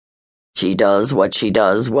She does what she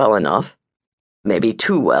does well enough. Maybe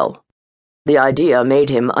too well. The idea made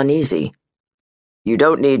him uneasy. You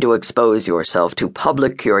don't need to expose yourself to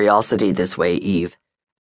public curiosity this way, Eve.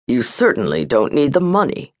 You certainly don't need the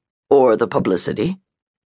money or the publicity.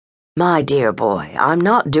 My dear boy, I'm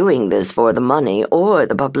not doing this for the money or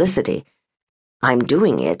the publicity. I'm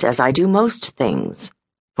doing it as I do most things,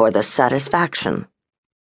 for the satisfaction.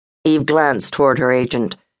 Eve glanced toward her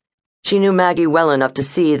agent. She knew Maggie well enough to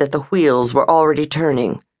see that the wheels were already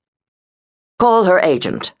turning. "Call her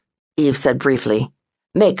agent," Eve said briefly.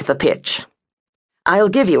 "Make the pitch. I'll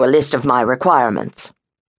give you a list of my requirements."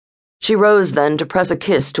 She rose then to press a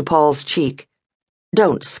kiss to Paul's cheek.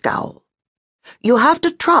 "Don't scowl. You have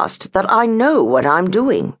to trust that I know what I'm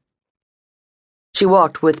doing." She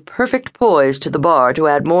walked with perfect poise to the bar to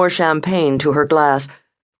add more champagne to her glass,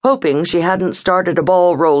 hoping she hadn't started a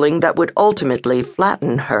ball rolling that would ultimately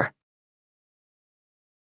flatten her.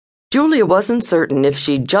 Julia wasn't certain if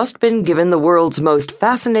she'd just been given the world's most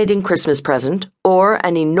fascinating Christmas present or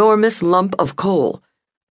an enormous lump of coal.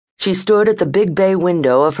 She stood at the big bay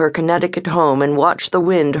window of her Connecticut home and watched the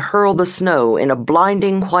wind hurl the snow in a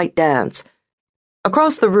blinding white dance.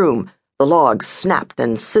 Across the room, the logs snapped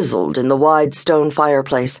and sizzled in the wide stone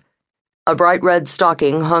fireplace. A bright red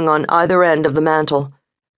stocking hung on either end of the mantel.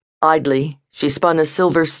 Idly, she spun a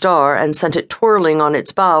silver star and sent it twirling on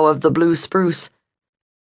its bough of the blue spruce.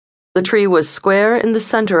 The tree was square in the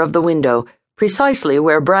center of the window, precisely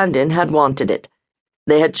where Brandon had wanted it.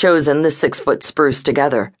 They had chosen the 6-foot spruce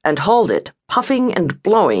together and hauled it, puffing and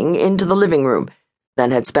blowing, into the living room,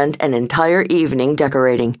 then had spent an entire evening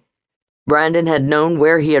decorating. Brandon had known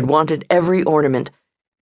where he had wanted every ornament.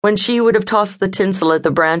 When she would have tossed the tinsel at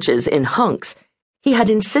the branches in hunks, he had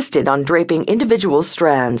insisted on draping individual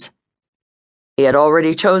strands. He had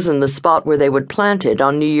already chosen the spot where they would plant it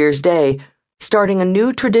on New Year's Day, starting a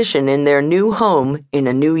new tradition in their new home in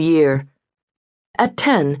a new year. At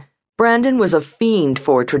 10, Brandon was a fiend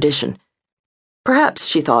for tradition. Perhaps,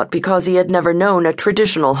 she thought, because he had never known a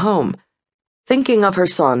traditional home. Thinking of her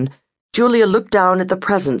son, Julia looked down at the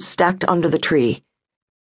presents stacked under the tree.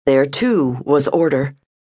 There, too, was order.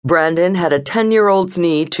 Brandon had a 10-year-old's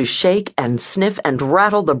need to shake and sniff and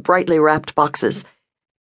rattle the brightly wrapped boxes.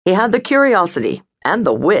 He had the curiosity and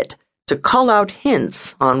the wit to call out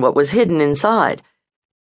hints on what was hidden inside.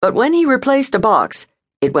 But when he replaced a box,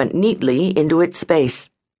 it went neatly into its space.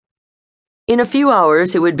 In a few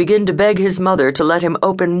hours, he would begin to beg his mother to let him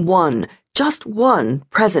open one, just one,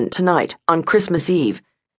 present tonight on Christmas Eve.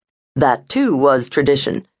 That, too, was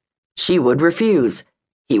tradition. She would refuse.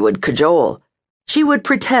 He would cajole. She would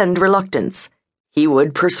pretend reluctance. He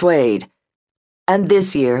would persuade. And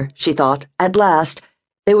this year, she thought, at last,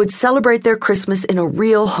 they would celebrate their Christmas in a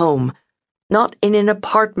real home. Not in an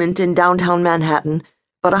apartment in downtown Manhattan,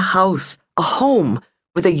 but a house, a home,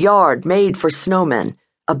 with a yard made for snowmen,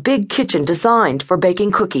 a big kitchen designed for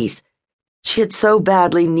baking cookies. She had so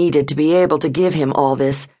badly needed to be able to give him all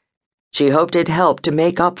this. She hoped it helped to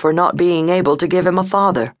make up for not being able to give him a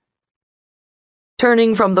father.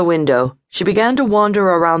 Turning from the window, she began to wander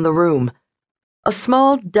around the room. A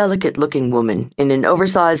small, delicate-looking woman in an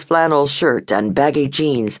oversized flannel shirt and baggy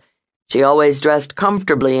jeans. She always dressed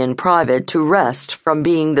comfortably in private to rest from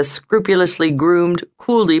being the scrupulously groomed,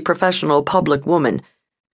 coolly professional public woman.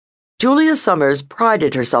 Julia Summers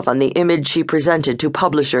prided herself on the image she presented to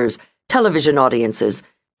publishers, television audiences,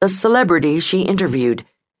 the celebrities she interviewed.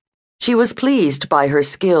 She was pleased by her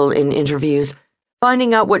skill in interviews,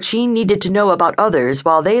 finding out what she needed to know about others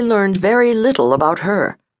while they learned very little about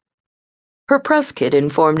her. Her press kit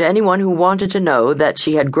informed anyone who wanted to know that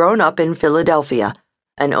she had grown up in Philadelphia,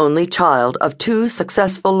 an only child of 2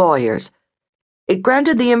 successful lawyers. It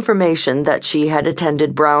granted the information that she had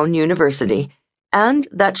attended Brown University and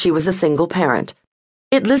that she was a single parent.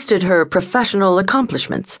 It listed her professional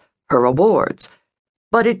accomplishments, her awards,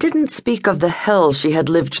 but it didn't speak of the hell she had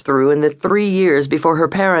lived through in the 3 years before her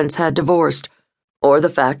parents had divorced, or the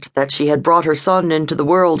fact that she had brought her son into the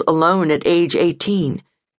world alone at age 18.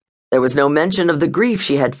 There was no mention of the grief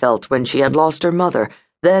she had felt when she had lost her mother,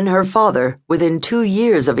 then her father, within 2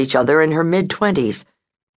 years of each other in her mid-20s.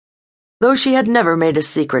 Though she had never made a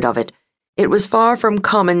secret of it, it was far from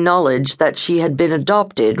common knowledge that she had been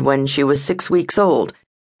adopted when she was 6 weeks old,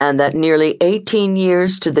 and that nearly 18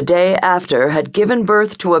 years to the day after had given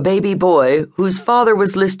birth to a baby boy whose father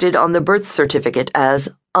was listed on the birth certificate as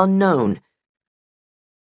unknown.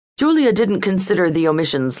 Julia didn't consider the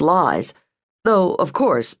omissions lies, though, of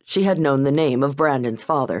course, she had known the name of Brandon's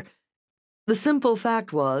father. The simple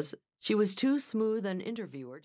fact was, she was too smooth an interviewer